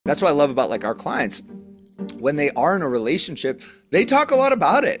That's what I love about like our clients. When they are in a relationship, they talk a lot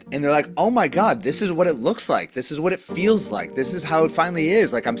about it. And they're like, oh my God, this is what it looks like. This is what it feels like. This is how it finally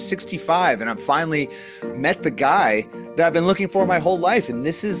is. Like I'm 65 and I'm finally met the guy that I've been looking for my whole life. And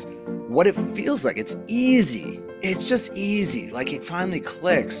this is what it feels like. It's easy. It's just easy. Like it finally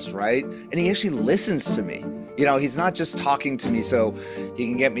clicks, right? And he actually listens to me. You know, he's not just talking to me so he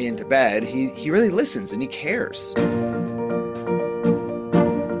can get me into bed. He really listens and he cares.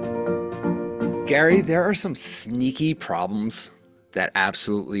 Gary, there are some sneaky problems that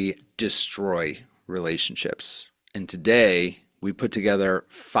absolutely destroy relationships. And today we put together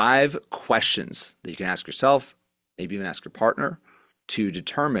 5 questions that you can ask yourself, maybe even ask your partner, to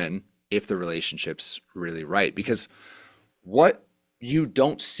determine if the relationship's really right. Because what you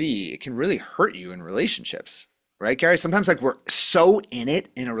don't see, it can really hurt you in relationships, right, Gary? Sometimes like we're so in it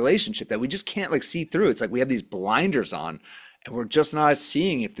in a relationship that we just can't like see through. It's like we have these blinders on and we're just not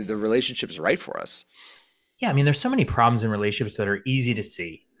seeing if the relationship is right for us. Yeah, I mean, there's so many problems in relationships that are easy to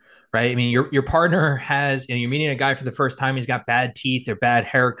see, right? I mean, your partner has, you're meeting a guy for the first time, he's got bad teeth or bad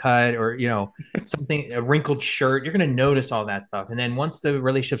haircut or, something, a wrinkled shirt. You're going to notice all that stuff. And then once the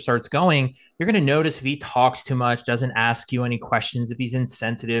relationship starts going, you're going to notice if he talks too much, doesn't ask you any questions, if he's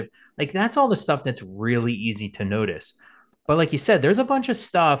insensitive. Like that's all the stuff that's really easy to notice. But like you said, there's a bunch of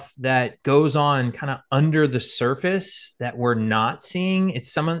stuff that goes on kind of under the surface that we're not seeing.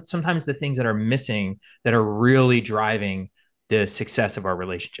 It's sometimes the things that are missing that are really driving the success of our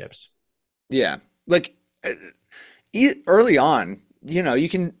relationships. Yeah. Like early on, you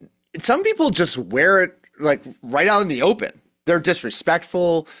can, some people just wear it like right out in the open. They're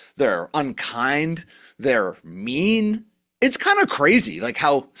disrespectful, they're unkind, they're mean. It's kind of crazy, like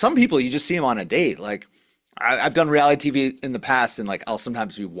how some people you just see them on a date. Like I've done reality TV in the past, and like I'll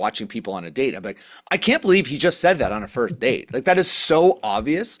sometimes be watching people on a date. I'm like, I can't believe he just said that on a first date. Like that is so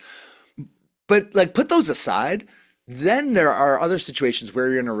obvious. But like put those aside, then there are other situations where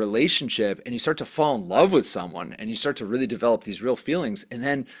you're in a relationship and you start to fall in love with someone and you start to really develop these real feelings, and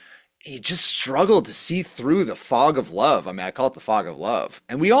then you just struggle to see through the fog of love. I mean, I call it the fog of love.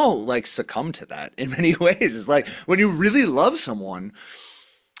 And we all like succumb to that in many ways. It's like when you really love someone,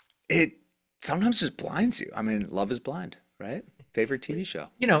 it sometimes just blinds you. I mean, Love is Blind, right? Favorite TV show.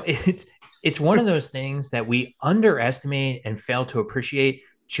 It's one of those things that we underestimate and fail to appreciate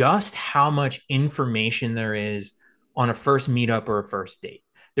just how much information there is on a first meetup or a first date.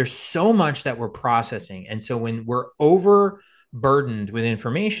 There's so much that we're processing. And so when we're overburdened with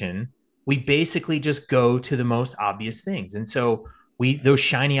information, we basically just go to the most obvious things. And so those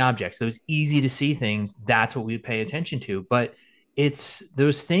shiny objects, those easy to see things, that's what we pay attention to. But it's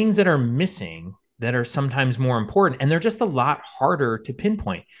those things that are missing that are sometimes more important, and they're just a lot harder to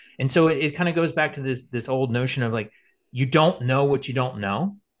pinpoint. And so it kind of goes back to this old notion of like, you don't know what you don't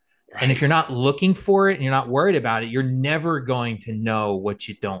know. And if Right. you're not looking for it and you're not worried about it, you're never going to know what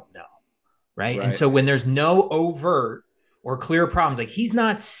you don't know. Right. And Right. so when there's no overt or clear problems, like he's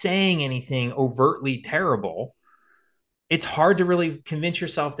not saying anything overtly terrible, it's hard to really convince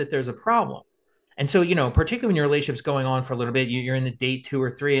yourself that there's a problem. And so, particularly when your relationship's going on for a little bit, you're in the date 2 or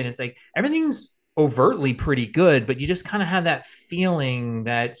 3, and it's like everything's overtly pretty good, but you just kind of have that feeling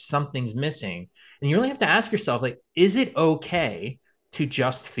that something's missing. And you really have to ask yourself, like, is it okay to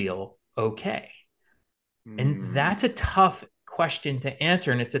just feel okay? And Mm, that's a tough question to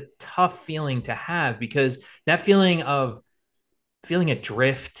answer. And it's a tough feeling to have because that feeling of feeling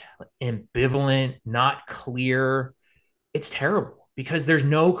adrift, ambivalent, not clear, it's terrible because there's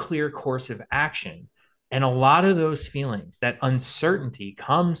no clear course of action. And a lot of those feelings, that uncertainty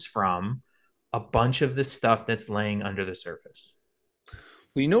comes from a bunch of the stuff that's laying under the surface.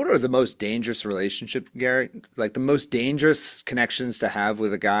 well, you know what are the most dangerous relationships, Gary? Like the most dangerous connections to have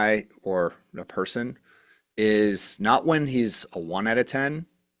with a guy or a person is not when he's a 1 out of 10,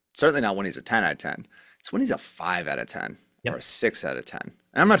 certainly not when he's a 10 out of 10. It's when he's a 5 out of 10 or a Yep. 6 out of 10.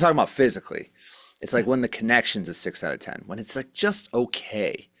 And I'm not talking about physically. It's like Yeah. when the connection's a 6 out of 10, when it's like just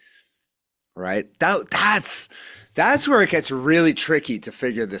okay, right? That's where it gets really tricky to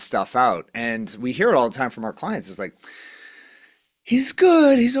figure this stuff out. And we hear it all the time from our clients. It's like, he's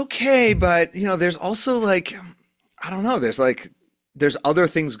good, he's okay, but there's also like, I don't know, there's other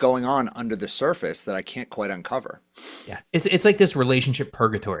things going on under the surface that I can't quite uncover. Yeah. It's like this relationship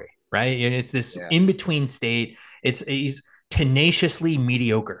purgatory, right? And it's this Yeah. in between state. He's tenaciously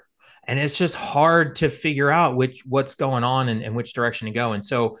mediocre. And it's just hard to figure out what's going on and which direction to go. And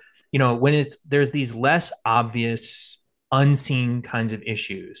so, when there's these less obvious, unseen kinds of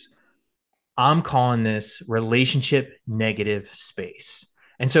issues, I'm calling this relationship negative space.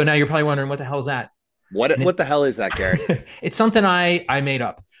 And so now you're probably wondering what the hell is that? What And what the hell is that, Gary? it's something I made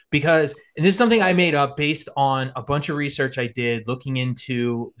up. Because, and this is something I made up based on a bunch of research I did looking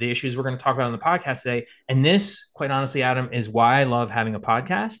into the issues we're going to talk about on the podcast today. And this, quite honestly, Adam, is why I love having a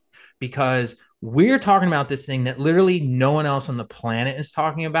podcast, because we're talking about this thing that literally no one else on the planet is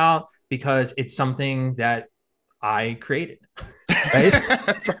talking about, because it's something that I created. Right.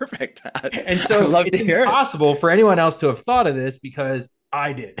 Perfect. And I so love it's to hear it. impossible for anyone else to have thought of this because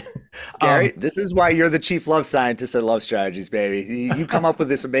I did. Gary, this is why you're the chief love scientist at Love Strategies, baby. You come up with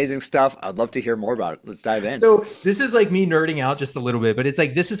this amazing stuff. I'd love to hear more about it. Let's dive in. So this is like me nerding out just a little bit, but it's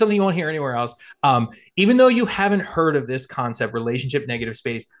like this is something you won't hear anywhere else. Even though you haven't heard of this concept, relationship negative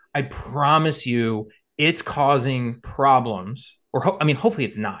space, I promise you, it's causing problems. Or I mean, hopefully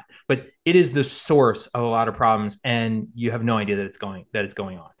it's not, but it is the source of a lot of problems, and you have no idea that it's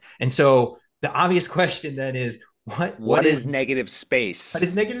going on. And so the obvious question then is, What is negative space? what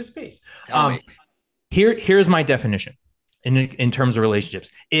is negative space? Tell me. Here's my definition in terms of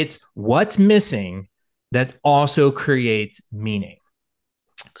relationships. It's what's missing that also creates meaning.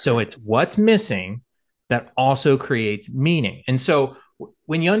 So it's what's missing that also creates meaning. And so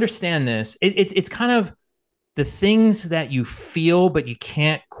when you understand this, it's kind of the things that you feel, but you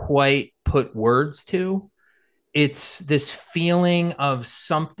can't quite put words to. It's this feeling of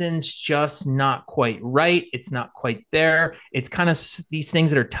something's just not quite right. It's not quite there. It's kind of these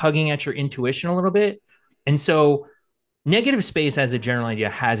things that are tugging at your intuition a little bit. And so negative space as a general idea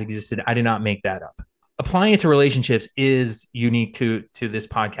has existed. I did not make that up. Applying it to relationships is unique to this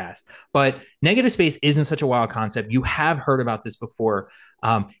podcast, but negative space isn't such a wild concept. You have heard about this before.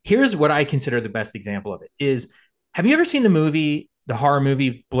 Here's what I consider the best example of it is, have you ever seen the horror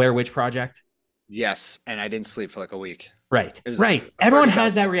movie Blair Witch Project? Yes, and I didn't sleep for like a week. Right, It was right. like Everyone 30,000.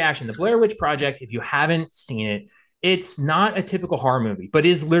 has that reaction. The Blair Witch Project, if you haven't seen it, it's not a typical horror movie, but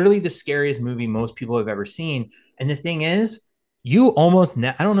is literally the scariest movie most people have ever seen. And the thing is, you almost,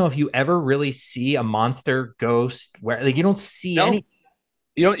 I don't know if you ever really see a monster ghost where like you don't see No, any.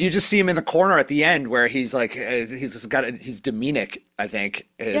 you just see him in the corner at the end where he's like he's demonic, I think.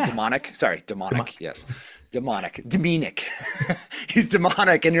 Yeah. Demonic. Sorry, demonic. Yes. Demonic. He's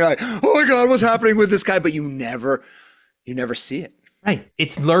demonic and you're like, "Oh my God, what's happening with this guy?" But you never see it. Right.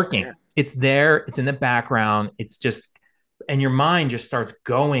 It's lurking. It's there. It's in the background. It's just, and your mind just starts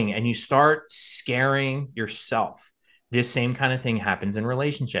going and you start scaring yourself. This same kind of thing happens in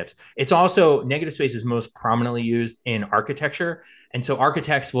relationships. It's also negative space is most prominently used in architecture. And so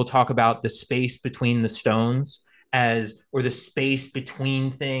architects will talk about the space between the stones as, or the space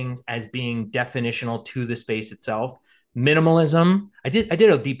between things as being definitional to the space itself. Minimalism. I did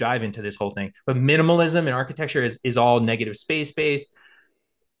a deep dive into this whole thing, but minimalism in architecture is all negative space based.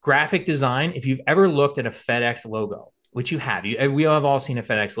 Graphic design. If you've ever looked at a FedEx logo, which you have, we have all seen a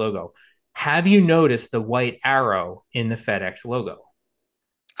FedEx logo. Have you noticed the white arrow in the FedEx logo?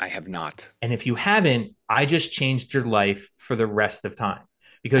 I have not. And if you haven't, I just changed your life for the rest of time,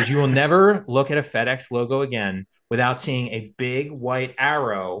 because you will never look at a FedEx logo again without seeing a big white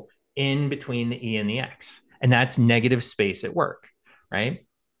arrow in between the E and the X. And that's negative space at work, right?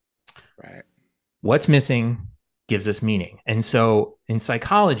 Right. What's missing gives us meaning. And so in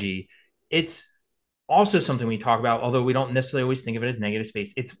psychology, it's also something we talk about, although we don't necessarily always think of it as negative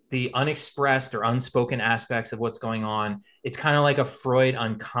space. It's the unexpressed or unspoken aspects of what's going on. It's kind of like a Freud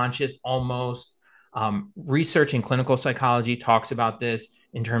unconscious almost. Research in clinical psychology talks about this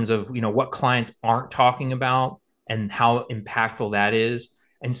in terms of, what clients aren't talking about and how impactful that is.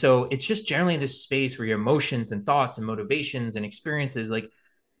 And so it's just generally this space where your emotions and thoughts and motivations and experiences, like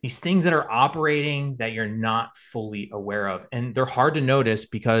these things that are operating that you're not fully aware of. And they're hard to notice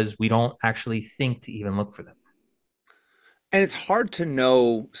because we don't actually think to even look for them. And it's hard to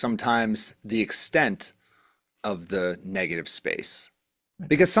know sometimes the extent of the negative space.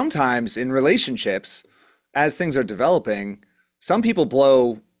 Because sometimes in relationships, as things are developing, some people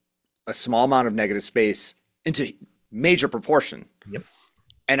blow a small amount of negative space into major proportion. Yep.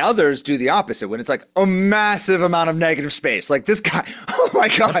 And others do the opposite when it's like a massive amount of negative space. Like this guy, oh my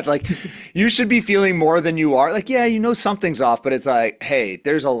God, like you should be feeling more than you are. Like, yeah, something's off, but it's like, hey,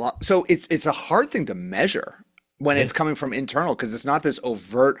 there's a lot. So it's a hard thing to measure when it's coming from internal, because it's not this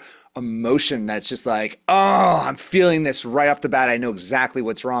overt emotion that's just like, oh, I'm feeling this right off the bat. I know exactly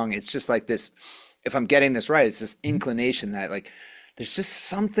what's wrong. It's just like this, if I'm getting this right, it's this inclination that like, there's just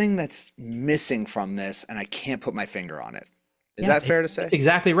something that's missing from this and I can't put my finger on it. Is that fair to say?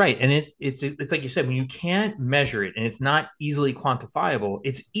 Exactly right. And it's like you said, when you can't measure it and it's not easily quantifiable,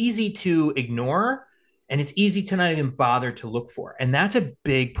 it's easy to ignore and it's easy to not even bother to look for. And that's a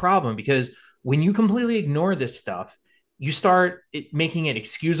big problem, because when you completely ignore this stuff, you start making it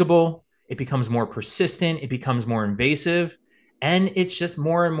excusable. It becomes more persistent. It becomes more invasive. And it's just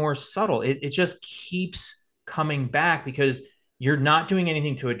more and more subtle. It just keeps coming back because you're not doing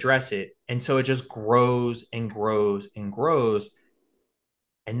anything to address it. And so it just grows and grows and grows.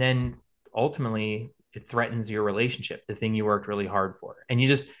 And then ultimately it threatens your relationship, the thing you worked really hard for. And you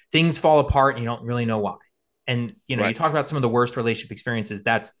just, things fall apart and you don't really know why. And, you Right. talk about some of the worst relationship experiences.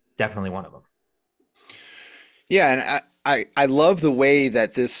 That's definitely one of them. Yeah, and I love the way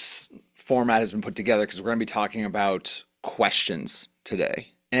that this format has been put together because we're going to be talking about questions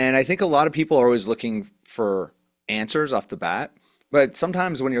today. And I think a lot of people are always looking for answers off the bat, but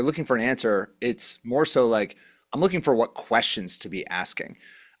sometimes when you're looking for an answer, it's more so like I'm looking for what questions to be asking.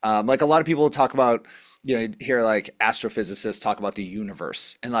 Like a lot of people talk about, you hear like astrophysicists talk about the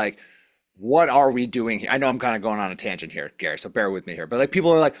universe and like, what are we doing here? I know I'm kind of going on a tangent here, Gary, so bear with me here. But like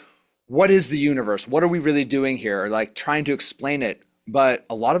people are like, what is the universe? What are we really doing here? Or like trying to explain it. But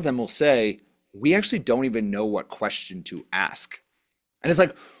a lot of them will say, we actually don't even know what question to ask. And it's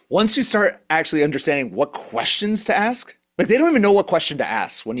like, once you start actually understanding what questions to ask, like they don't even know what question to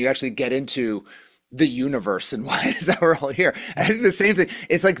ask when you actually get into the universe and why is that we're all here. I think the same thing.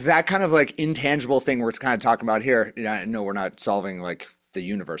 It's like that kind of like intangible thing we're kind of talking about here. I know we're not solving like the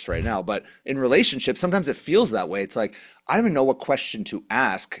universe right now, but in relationships, sometimes it feels that way. It's like, I don't even know what question to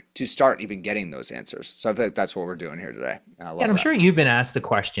ask to start even getting those answers. So I feel like that's what we're doing here today. And I Yeah, and love I'm that. sure you've been asked the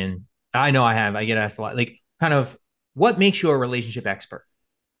question. I know I have. I get asked a lot, like kind of what makes you a relationship expert?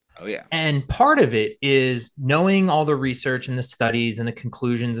 Oh yeah. And part of it is knowing all the research and the studies and the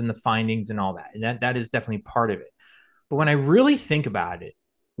conclusions and the findings and all that. And that is definitely part of it. But when I really think about it,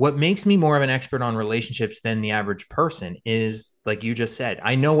 what makes me more of an expert on relationships than the average person is, like you just said,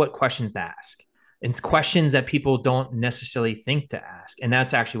 I know what questions to ask. It's Right. questions that people don't necessarily think to ask. And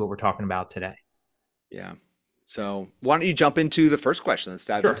that's actually what we're talking about today. Yeah. So why don't you jump into the first question? Let's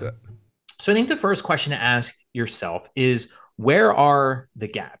dive into Sure. it. So I think the first question to ask yourself is, where are the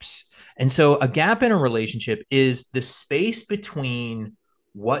gaps? And so a gap in a relationship is the space between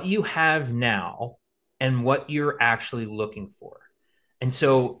what you have now and what you're actually looking for. And Yeah.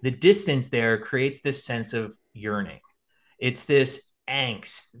 so the distance there creates this sense of yearning. It's this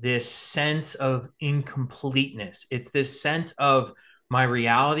angst, this sense of incompleteness. It's this sense of my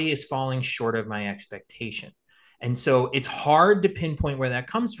reality is falling short of my expectation. And so it's hard to pinpoint where that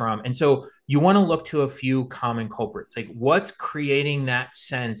comes from. And so you want to look to a few common culprits. Like what's creating that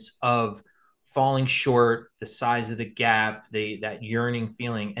sense of falling short, the size of the gap, that yearning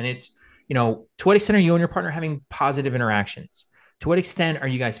feeling. And it's, to what extent are you and your partner having positive interactions? To what extent are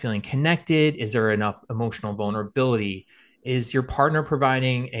you guys feeling connected? Is there enough emotional vulnerability? Is your partner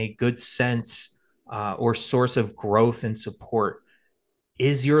providing a good sense or source of growth and support?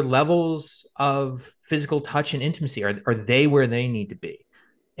 Is your levels of physical touch and intimacy, are they where they need to be?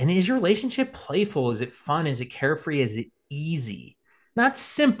 And is your relationship playful? Is it fun? Is it carefree? Is it easy? Not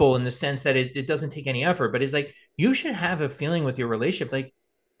simple in the sense that it doesn't take any effort, but it's like you should have a feeling with your relationship like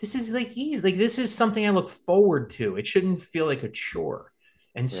this is like easy. Like this is something I look forward to. It shouldn't feel like a chore.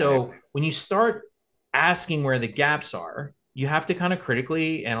 And Right. so when you start asking where the gaps are, you have to kind of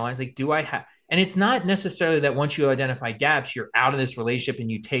critically analyze like, do I have, and it's not necessarily that once you identify gaps, you're out of this relationship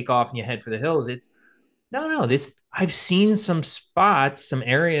and you take off and you head for the hills. It's no, this, I've seen some spots, some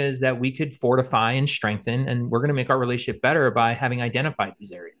areas that we could fortify and strengthen, and we're going to make our relationship better by having identified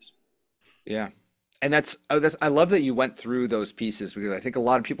these areas. Yeah. And that's I love that you went through those pieces because I think a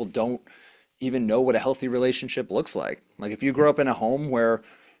lot of people don't even know what a healthy relationship looks like. Like if you grew up in a home where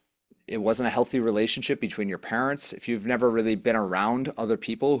it wasn't a healthy relationship between your parents, if you've never really been around other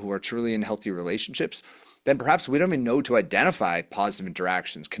people who are truly in healthy relationships, then perhaps we don't even know to identify positive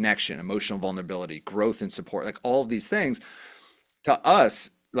interactions, connection, emotional vulnerability, growth and support, like all of these things to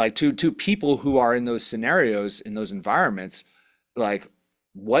us, like to people who are in those scenarios, in those environments, like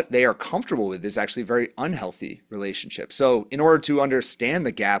what they are comfortable with is actually a very unhealthy relationship. So in order to understand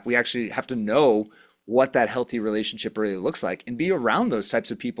the gap, we actually have to know what that healthy relationship really looks like and be around those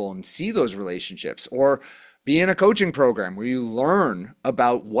types of people and see those relationships or be in a coaching program where you learn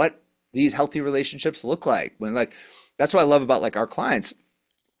about what these healthy relationships look like. When like that's what I love about like our clients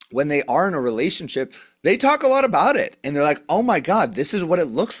when they are in a relationship, they talk a lot about it. And they're like, oh my God, this is what it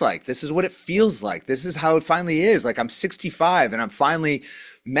looks like. This is what it feels like. This is how it finally is. Like I'm 65 and I'm finally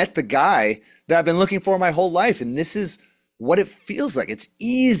met the guy that I've been looking for my whole life. And this is what it feels like. It's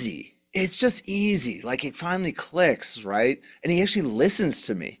easy. It's just easy. Like it finally clicks, right? And he actually listens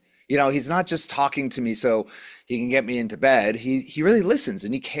to me. He's not just talking to me so he can get me into bed. He really listens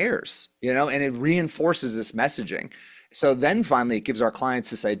and he cares, and it reinforces this messaging. So then finally it gives our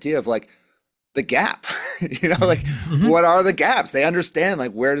clients this idea of like the gap, like Mm-hmm. what are the gaps? They understand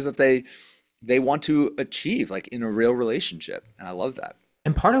like where is it they want to achieve like in a real relationship. And I love that.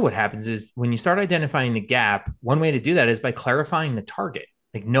 And part of what happens is when you start identifying the gap, one way to do that is by clarifying the target,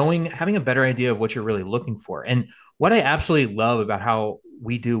 like knowing, having a better idea of what you're really looking for. And what I absolutely love about how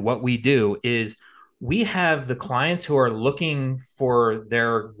we do what we do is we have the clients who are looking for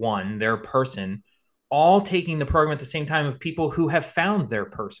their person, all taking the program at the same time of people who have found their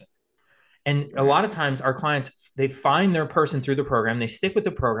person. And a Right. lot of times our clients, they find their person through the program, they stick with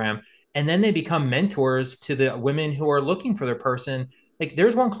the program, and then they become mentors to the women who are looking for their person. Like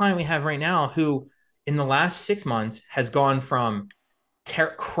there's one client we have right now who in the last 6 months has gone from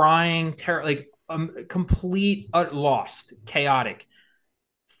crying, like complete, lost, chaotic,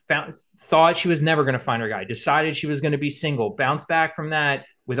 thought she was never going to find her guy, decided she was going to be single, bounced back from that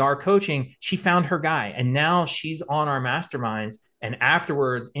with our coaching. She found her guy. And now she's on our masterminds and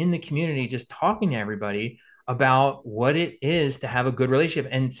afterwards in the community, just talking to everybody about what it is to have a good relationship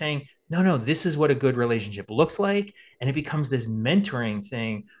and saying, no, no, this is what a good relationship looks like. And it becomes this mentoring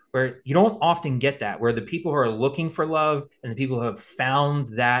thing where you don't often get that, where the people who are looking for love and the people who have found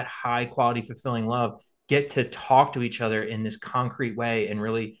that high quality, fulfilling love get to talk to each other in this concrete way and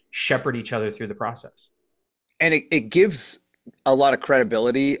really shepherd each other through the process. And it gives a lot of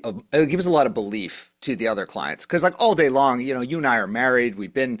credibility of it gives a lot of belief to the other clients because like all day long, you and I are married,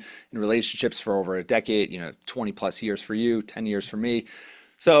 we've been in relationships for over a decade, 20 plus years for you, 10 years for me.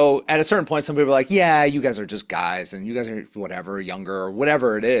 So at a certain point, some people are like, yeah, you guys are just guys and you guys are whatever, younger or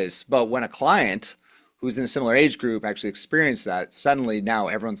whatever it is. But when a client who's in a similar age group actually experienced that, suddenly now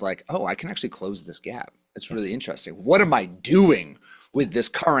everyone's like, oh, I can actually close this gap. It's Yeah. really interesting. What am I doing with this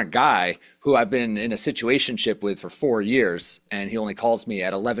current guy who I've been in a situationship with for 4 years, and he only calls me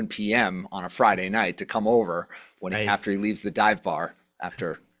at 11 p.m. on a Friday night to come over Right. after he leaves the dive bar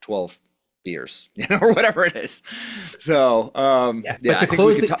after 12 beers, or whatever it is. So, Yeah. But yeah, I think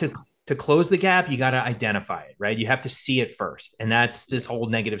we could talk. to close the gap, you got to identify it, right? You have to see it first. And that's this whole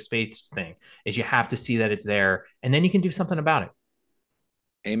negative space thing is you have to see that it's there and then you can do something about it.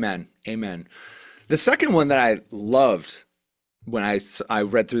 Amen. Amen. The second one that I loved when I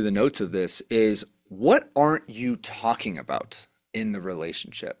read through the notes of this is what aren't you talking about in the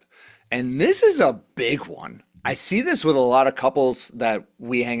relationship? And this is a big one. I see this with a lot of couples that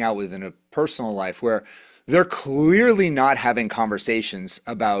we hang out with in a personal life where they're clearly not having conversations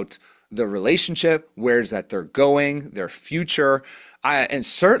about the relationship, where's that they're going, their future. And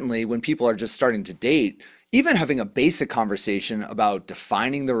certainly when people are just starting to date, even having a basic conversation about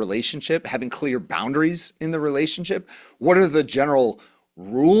defining the relationship, having clear boundaries in the relationship. What are the general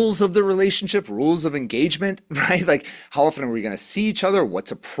rules of the relationship, rules of engagement, right? Like how often are we going to see each other?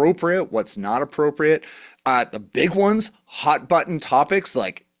 What's appropriate? What's not appropriate? The big ones, hot button topics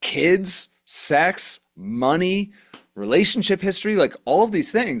like kids, sex, money, relationship history, like all of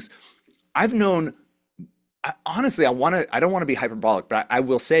these things. I've known honestly, I don't want to be hyperbolic, but I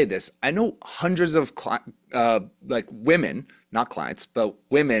will say this. I know hundreds of like women, not clients, but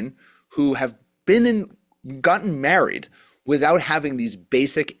women who have gotten married without having these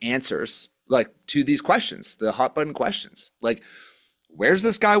basic answers, like to these questions, the hot button questions. Like, where's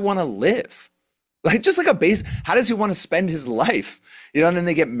this guy want to live? Like, just like a base, how does he want to spend his life? And then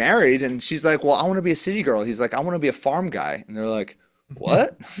they get married and she's like, well, I want to be a city girl. He's like, I want to be a farm guy. And they're like,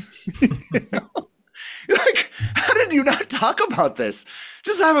 what? You know? Like, how did you not talk about this?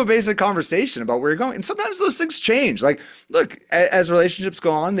 Just have a basic conversation about where you're going. And sometimes those things change. Like, look, as relationships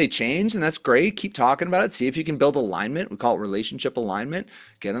go on, they change, and that's great. Keep talking about it. See if you can build alignment. We call it relationship alignment.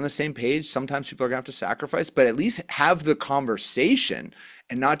 Get on the same page. Sometimes people are gonna have to sacrifice, but at least have the conversation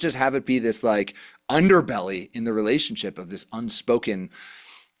and not just have it be this like underbelly in the relationship of this unspoken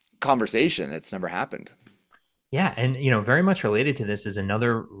conversation that's never happened. Yeah, and very much related to this is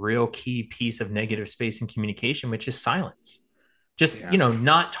another real key piece of negative space and communication, which is silence. Just, Yeah.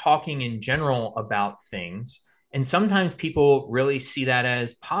 not talking in general about things. And sometimes people really see that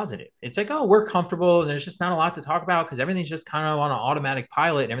as positive. It's like, oh, we're comfortable and there's just not a lot to talk about because everything's just kind of on an automatic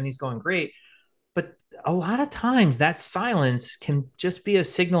pilot and everything's going great. But a lot of times that silence can just be a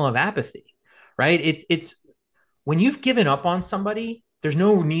signal of apathy, right? It's when you've given up on somebody, there's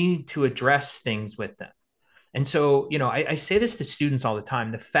no need to address things with them. And so, I say this to students all the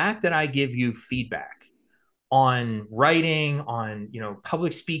time. The fact that I give you feedback on writing, on,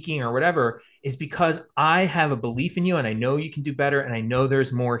 public speaking or whatever, is because I have a belief in you and I know you can do better and I know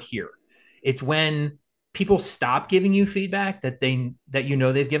there's more here. It's when people stop giving you feedback that they've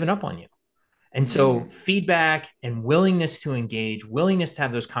given up on you. And so Mm. feedback and willingness to engage, willingness to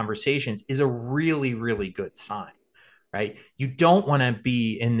have those conversations is a really, really good sign, right? You don't want to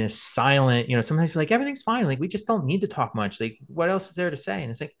be in this silent, sometimes you're like, everything's fine. Like, we just don't need to talk much. Like, what else is there to say?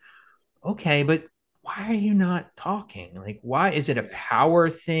 And it's like, Okay, but why are you not talking? Like, why is it a power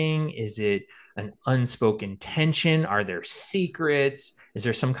thing? Is it an unspoken tension? Are there secrets? Is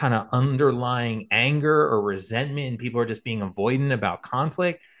there some kind of underlying anger or resentment and people are just being avoidant about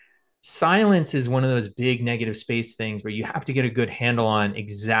conflict? Silence is one of those big negative space things where you have to get a good handle on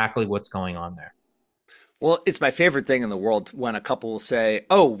exactly what's going on there. Well, it's my favorite thing in the world when a couple will say,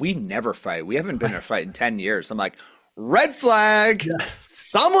 "Oh, we never fight. We haven't been in a Right. fight in 10 years." I'm like, "Red flag. Yes.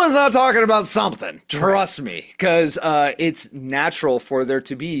 Someone's not talking about something. Right. Trust me." Because it's natural for there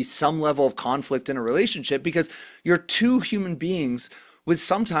to be some level of conflict in a relationship because you're two human beings with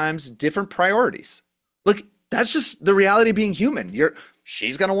sometimes different priorities. Look, that's just the reality of being human.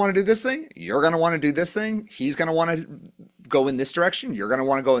 She's going to want to do this thing. You're going to want to do this thing. He's going to want to go in this direction. You're going to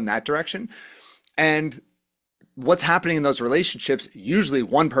want to go in that direction. And what's happening in those relationships, usually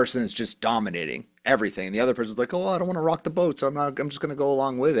one person is just dominating everything. And the other person's like, oh, I don't want to rock the boat. So I'm just going to go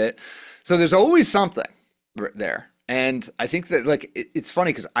along with it. So there's always something there. And I think that like, it's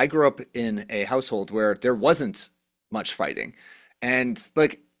funny because I grew up in a household where there wasn't much fighting. And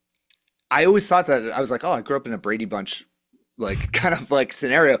like, I always thought that I was like, oh, I grew up in a Brady Bunch like kind of like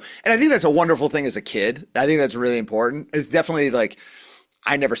scenario. And I think that's a wonderful thing as a kid. I think that's really important. It's definitely like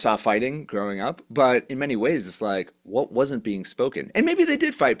I never saw fighting growing up, but in many ways, it's like what wasn't being spoken. And maybe they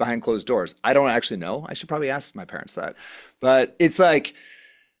did fight behind closed doors. I don't actually know. I should probably ask my parents that. But it's like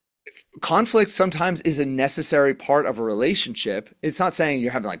conflict sometimes is a necessary part of a relationship. It's not saying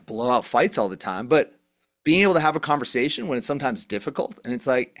you're having like blowout fights all the time, but being able to have a conversation when it's sometimes difficult and it's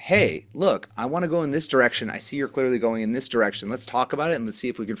like, hey, look, I want to go in this direction. I see you're clearly going in this direction. Let's talk about it and let's see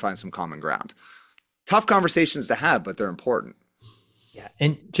if we can find some common ground. Tough conversations to have, but they're important. Yeah.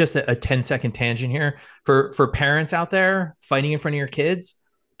 And just a 10-second tangent here for parents out there fighting in front of your kids,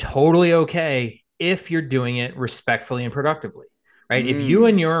 totally okay if you're doing it respectfully and productively, right? If you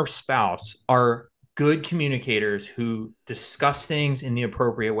and Mm. your spouse are good communicators who discuss things in the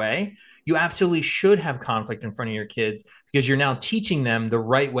appropriate way, you absolutely should have conflict in front of your kids because you're now teaching them the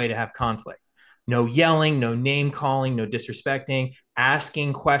right way to have conflict. No yelling, no name calling, no disrespecting,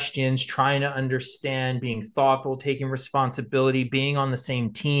 asking questions, trying to understand, being thoughtful, taking responsibility, being on the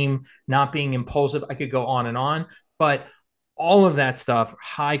same team, not being impulsive. I could go on, but all of that stuff,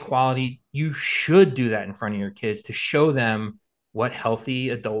 high quality, you should do that in front of your kids to show them what healthy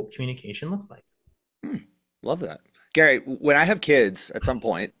adult communication looks like. Hmm. Love that. Gary, when I have kids at some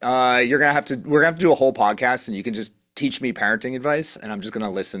point, we're gonna have to do a whole podcast and you can just teach me parenting advice and I'm just gonna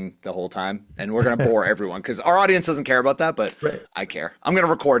listen the whole time and we're gonna bore everyone because our audience doesn't care about that, but Right. I care. I'm gonna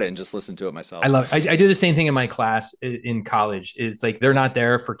record it and just listen to it I myself. love it. I do the same thing in my class in college. It's like they're not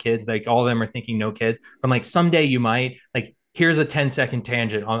there for kids. Like all of them are thinking no kids. I'm like, someday you might. Like, here's a 10-second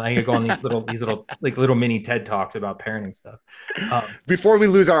tangent on I could go on these little like little mini TED Talks about parenting stuff. Before we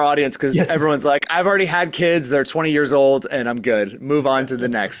lose our audience, because Yes. everyone's like, I've already had kids, they're 20 years old, and I'm good. Move on to the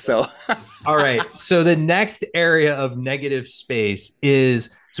next. So, All right. So the next area of negative space is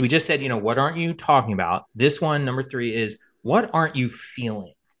so we just said, what aren't you talking about? This one, number three, is what aren't you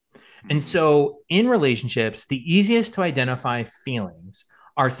feeling? And so in relationships, the easiest to identify feelings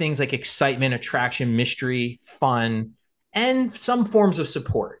are things like excitement, attraction, mystery, fun, and some forms of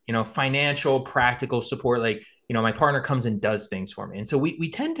support, financial, practical support. Like, my partner comes and does things for me. And so we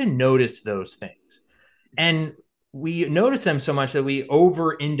tend to notice those things. And we notice them so much that we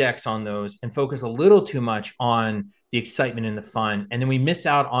over index on those and focus a little too much on the excitement and the fun. And then we miss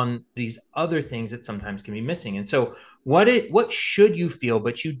out on these other things that sometimes can be missing. And so what should you feel,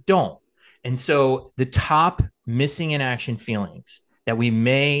 but you don't? And so the top missing in action feelings that we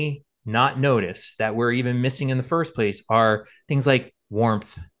may not notice that we're even missing in the first place are things like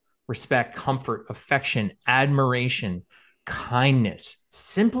warmth, respect, comfort, affection, admiration, kindness,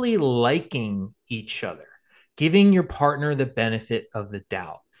 simply liking each other, giving your partner the benefit of the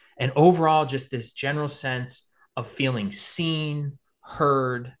doubt, and overall, just this general sense of feeling seen,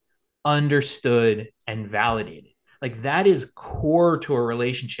 heard, understood, and validated. Like that is core to a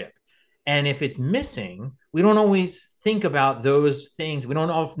relationship. And if it's missing, we don't always think about those things. We don't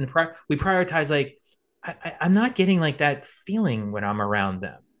often, we prioritize like, I'm not getting like that feeling when I'm around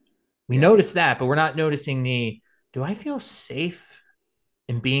them. We yeah. notice that, but we're not noticing do I feel safe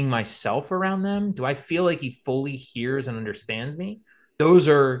in being myself around them? Do I feel like he fully hears and understands me? Those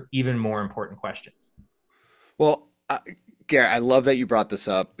are even more important questions. Well, Gary, I love that you brought this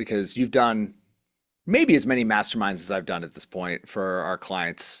up because you've done maybe as many masterminds as I've done at this point for our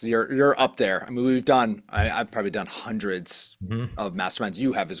clients. You're up there. I mean, I've probably done hundreds Mhm. of masterminds.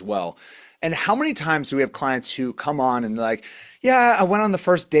 You have as well. And how many times do we have clients who come on and they're like, yeah, I went on the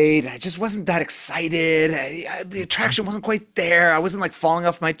first date. I just wasn't that excited. The Mhm. attraction wasn't quite there. I wasn't like falling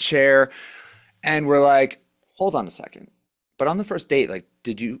off my chair. And we're like, hold on a second. But on the first date, like,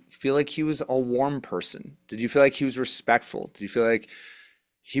 did you feel like he was a warm person? Did you feel like he was respectful? Did you feel like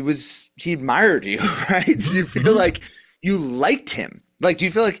he admired you, right? Do you Mhm. feel Mhm. like you liked him? Like, do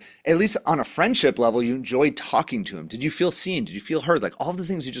you feel like, at least on a friendship level, you enjoyed talking to him? Did you feel seen? Did you feel heard? Like all the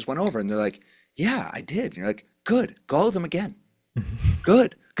things you just went over, and they're like, yeah, I did. And you're like, good, go out with them again.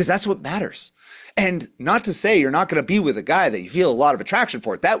 Good, because that's what matters. And not to say you're not going to be with a guy that you feel a lot of attraction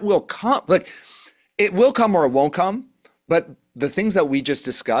for. That will come. Like it will come or it won't come. But the things that we just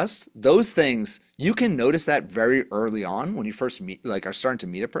discussed, those things, you can notice that very early on when you first meet, like are starting to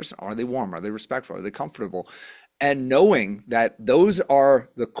meet a person. Are they warm? Are they respectful? Are they comfortable? And knowing that those are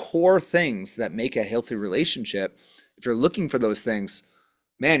the core things that make a healthy relationship, if you're looking for those things,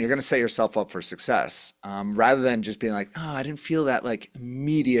 man, you're going to set yourself up for success, rather than just being like, oh, I didn't feel that like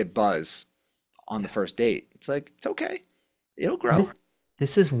immediate buzz on the Yeah. first date. It's like, it's okay. It'll And grow.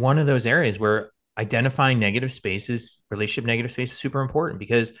 this is one of those areas where identifying negative spaces, relationship negative space is super important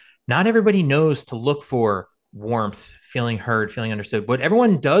because not everybody knows to look for warmth, feeling heard, feeling understood. What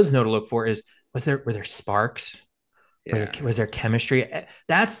everyone does know to look for is were there sparks? Yeah. Was there chemistry?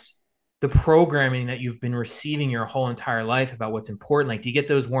 That's the programming that you've been receiving your whole entire life about what's important. Like, do you get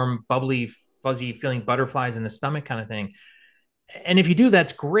those warm, bubbly, fuzzy feeling butterflies in the stomach kind of thing? And if you do,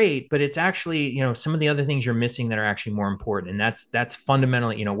 that's great, but it's actually, some of the other things you're missing that are actually more important. And that's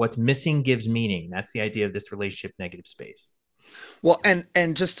fundamentally, what's missing gives meaning. That's the idea of this relationship negative space. Well,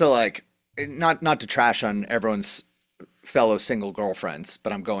 and just to like, not to trash on everyone's fellow single girlfriends,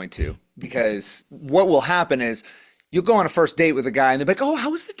 but I'm going to, because what will happen is you'll go on a first date with a guy and they're like, "Oh, how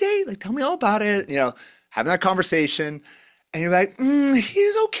was the date? Like, tell me all about it." Having that conversation, and you're like,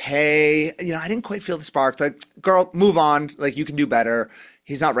 "He's okay. I didn't quite feel the spark." Like, girl, move on. Like, you can do better.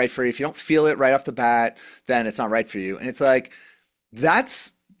 He's not right for you. If you don't feel it right off the bat, then it's not right for you. And it's like,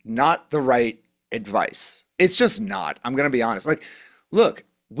 that's not the right advice. It's just not. I'm going to be honest. Like, look,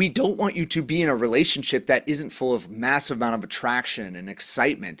 we don't want you to be in a relationship that isn't full of massive amount of attraction and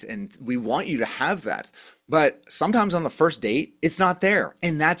excitement, and we want you to have that. But sometimes on the first date, it's not there,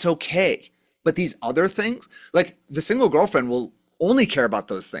 and that's okay. But these other things, like the single girlfriend will only care about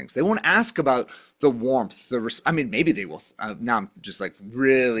those things. They won't ask about the warmth, I mean, maybe they will. Now I'm just like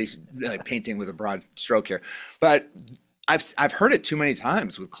really like painting with a broad stroke here, but I've heard it too many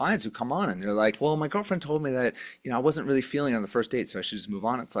times with clients who come on and they're like, "Well, my girlfriend told me that, I wasn't really feeling on the first date, so I should just move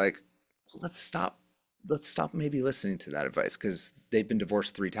on." It's like, well, let's stop maybe listening to that advice because they've been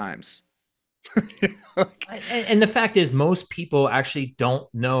divorced 3 times. Like, And the fact is, most people actually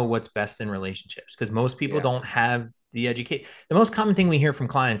don't know what's best in relationships because most people yeah, don't have the educate. The most common thing we hear from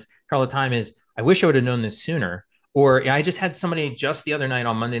clients all the time is, "I wish I would have known this sooner." Or I just had somebody just the other night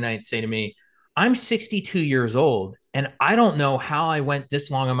on Monday night say to me, "I'm 62 years old and I don't know how I went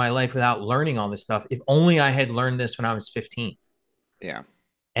this long in my life without learning all this stuff. If only I had learned this when I was 15." yeah,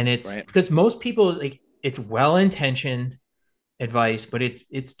 And it's right. because most people, like, it's well intentioned advice, but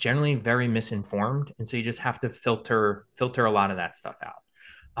it's generally very misinformed, and so you just have to filter a lot of that stuff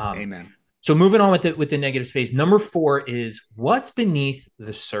out. Amen. So moving on with the negative space, number 4 is what's beneath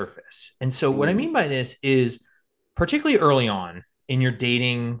the surface. And so what I Ooh, mean by this is particularly early on in your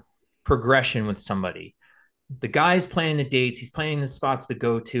dating progression with somebody, the guy's planning the dates, he's planning the spots to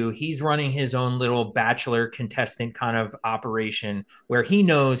go to, he's running his own little bachelor contestant kind of operation where he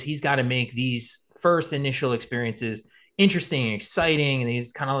knows he's got to make these first initial experiences interesting and exciting, and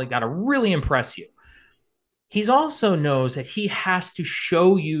he's kind of like got to really impress you. He's also knows that he has to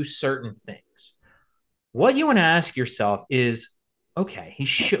show you certain things. What you want to ask yourself is, okay,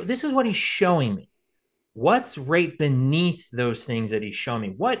 this is what he's showing me. What's right beneath those things that he's showing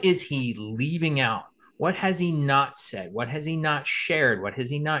me? What is he leaving out? What has he not said? What has he not shared? What has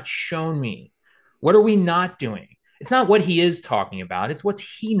he not shown me? What are we not doing? It's not what he is talking about. It's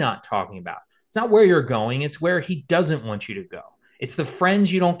what's he not talking about. It's not where you're going. It's where he doesn't want you to go. It's the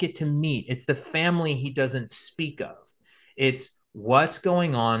friends you don't get to meet. It's the family he doesn't speak of. It's what's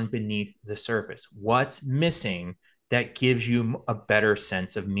going on beneath the surface. What's missing that gives you a better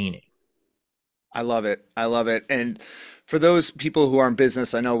sense of meaning. I love it. I love it. And for those people who are in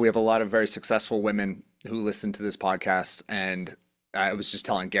business, I know we have a lot of very successful women who listen to this podcast. And I was just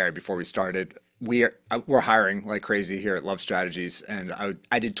telling Gary before we started, we're hiring like crazy here at Love Strategies, and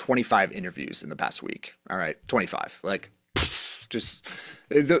I did 25 interviews in the past week. All right, 25. Like, just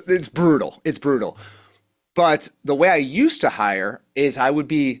it's brutal. It's brutal. But the way I used to hire is I would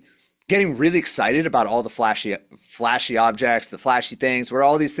be getting really excited about all the flashy objects, the flashy things, where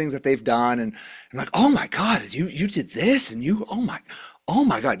all these things that they've done, and I'm like, oh my God, you did this, and oh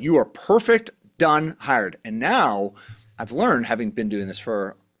my God, you are perfect, done, hired. And now I've learned, having been doing this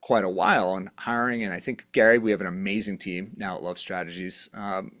for quite a while on hiring, and I think Gary, we have an amazing team now at Love Strategies.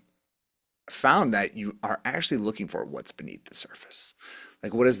 Found that you are actually looking for what's beneath the surface.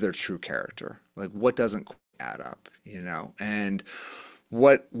 Like, what is their true character? Like, what doesn't quite add up, you know? And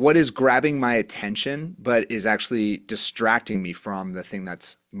what is grabbing my attention, but is actually distracting me from the thing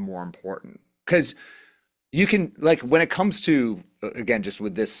that's more important? Because you can, like, when it comes to, again, just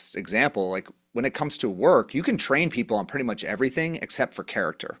with this example, like, when it comes to work, you can train people on pretty much everything except for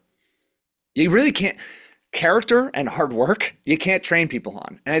character. You really can't. Character and hard work, you can't train people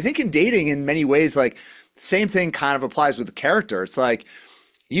on. And I think in dating, in many ways, like, same thing kind of applies with the character. It's like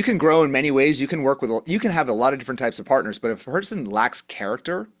you can grow in many ways. You can work with, you can have a lot of different types of partners, but if a person lacks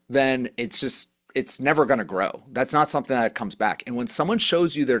character, then it's never going to grow. That's not something that comes back. And when someone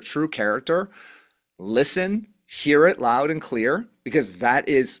shows you their true character, listen, hear it loud and clear, because that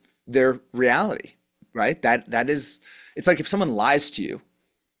is their reality, right? That is, it's like if someone lies to you,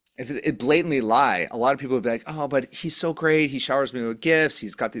 if it blatantly lie, a lot of people would be like, oh, but he's so great. He showers me with gifts.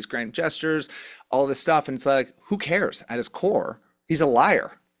 He's got these grand gestures, all this stuff. And it's like, who cares? At his core, he's a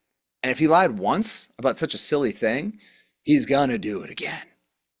liar. And if he lied once about such a silly thing, he's gonna do it again.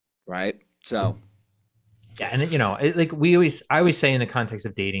 Right? So Yeah, and like I always say in the context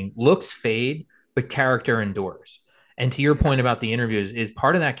of dating, looks fade, but character endures. And to your yeah, point about the interviews, is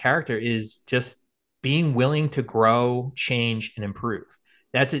part of that character is just being willing to grow, change, and improve.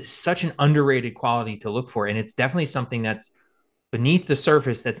 Such an underrated quality to look for, and it's definitely something that's beneath the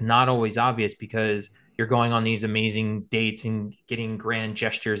surface that's not always obvious because you're going on these amazing dates and getting grand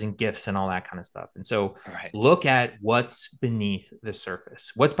gestures and gifts and all that kind of stuff. And so all right. look at what's beneath the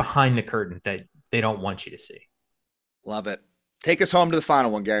surface, what's behind the curtain that they don't want you to see. Love it. Take us home to the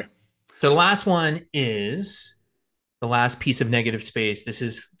final one, Gary. So the last one is the last piece of negative space. This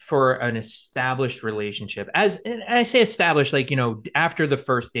is for an established relationship. As and I say established, like, after the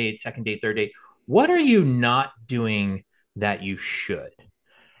first date, second date, third date, what are you not doing that you should?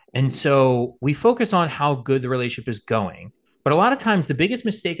 And so we focus on how good the relationship is going. But a lot of times, the biggest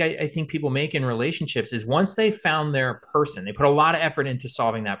mistake I think people make in relationships is once they found their person, they put a lot of effort into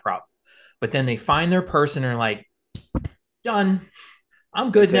solving that problem. But then they find their person and are like, done.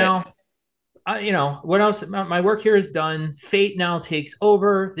 I'm good That's it. now. What else? My work here is done. Fate now takes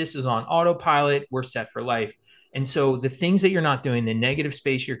over. This is on autopilot. We're set for life. And so the things that you're not doing, the negative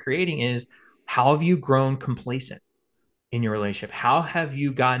space you're creating is, how have you grown complacent in your relationship? How have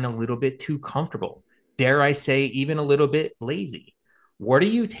you gotten a little bit too comfortable? Dare I say, even a little bit lazy? What are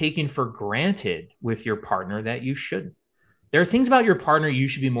you taking for granted with your partner that you shouldn't? There are things about your partner you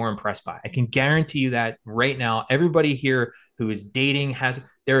should be more impressed by. I can guarantee you that right now. Everybody here who is dating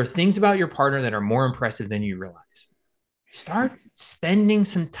there are things about your partner that are more impressive than you realize. Start spending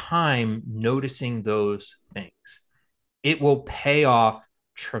some time noticing those things. It will pay off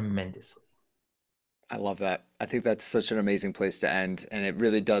tremendously. I love that. I think that's such an amazing place to end. And it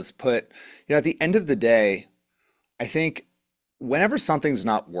really does put, at the end of the day, I think whenever something's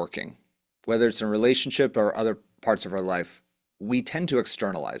not working, whether it's in a relationship or other parts of our life, we tend to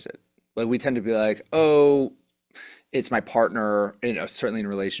externalize it. Like, we tend to be like, oh, it's my partner, certainly in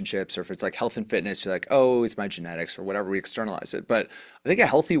relationships, or if it's like health and fitness, you're like, oh, it's my genetics or whatever, we externalize it. But I think a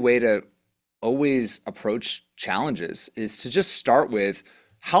healthy way to always approach challenges is to just start with,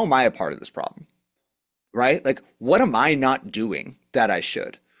 how am I a part of this problem? Right? Like, what am I not doing that I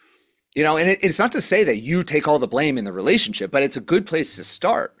should? And it's not to say that you take all the blame in the relationship, but it's a good place to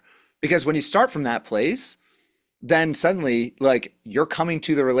start. Because when you start from that place, then suddenly, like, you're coming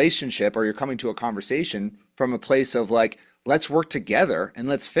to the relationship, or you're coming to a conversation from a place of like, let's work together and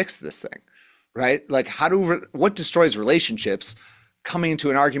let's fix this thing, right? Like, what destroys relationships? Coming into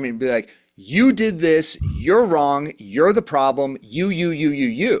an argument and be like, you did this, you're wrong, you're the problem,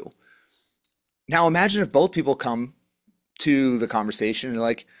 you. Now imagine if both people come to the conversation and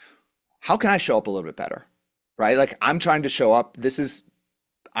like, how can I show up a little bit better? Right? Like, I'm trying to show up.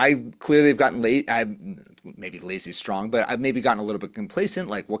 I clearly have gotten late. I'm maybe lazy strong, but I've maybe gotten a little bit complacent.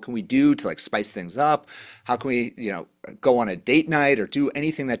 Like, what can we do to like spice things up? How can we, go on a date night or do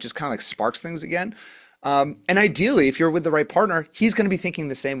anything that just kind of like sparks things again? And ideally, if you're with the right partner, he's going to be thinking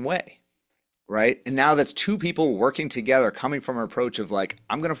the same way. Right? And now that's two people working together, coming from an approach of like,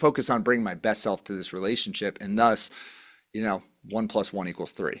 I'm going to focus on bringing my best self to this relationship. And thus, 1 + 1 =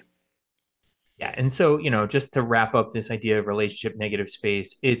 3. Yeah. And so, just to wrap up this idea of relationship negative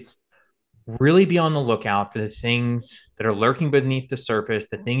space, it's really be on the lookout for the things that are lurking beneath the surface,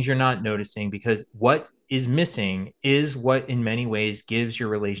 the things you're not noticing, because what is missing is what in many ways gives your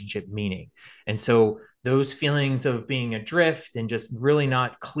relationship meaning. And so those feelings of being adrift and just really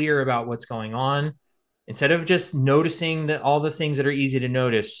not clear about what's going on, instead of just noticing that all the things that are easy to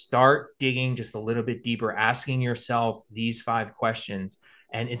notice, start digging just a little bit deeper, asking yourself these 5 questions.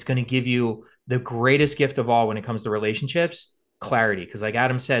 And it's going to give you the greatest gift of all when it comes to relationships, clarity. Because, like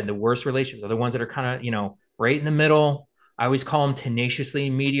Adam said, the worst relationships are the ones that are kind of, right in the middle. I always call them tenaciously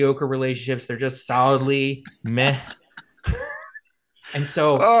mediocre relationships. They're just solidly meh. And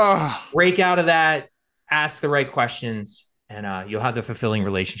so Oh, break out of that, ask the right questions, and you'll have the fulfilling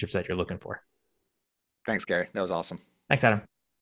relationships that you're looking for. thanks, Gary. That was awesome. Thanks, Adam.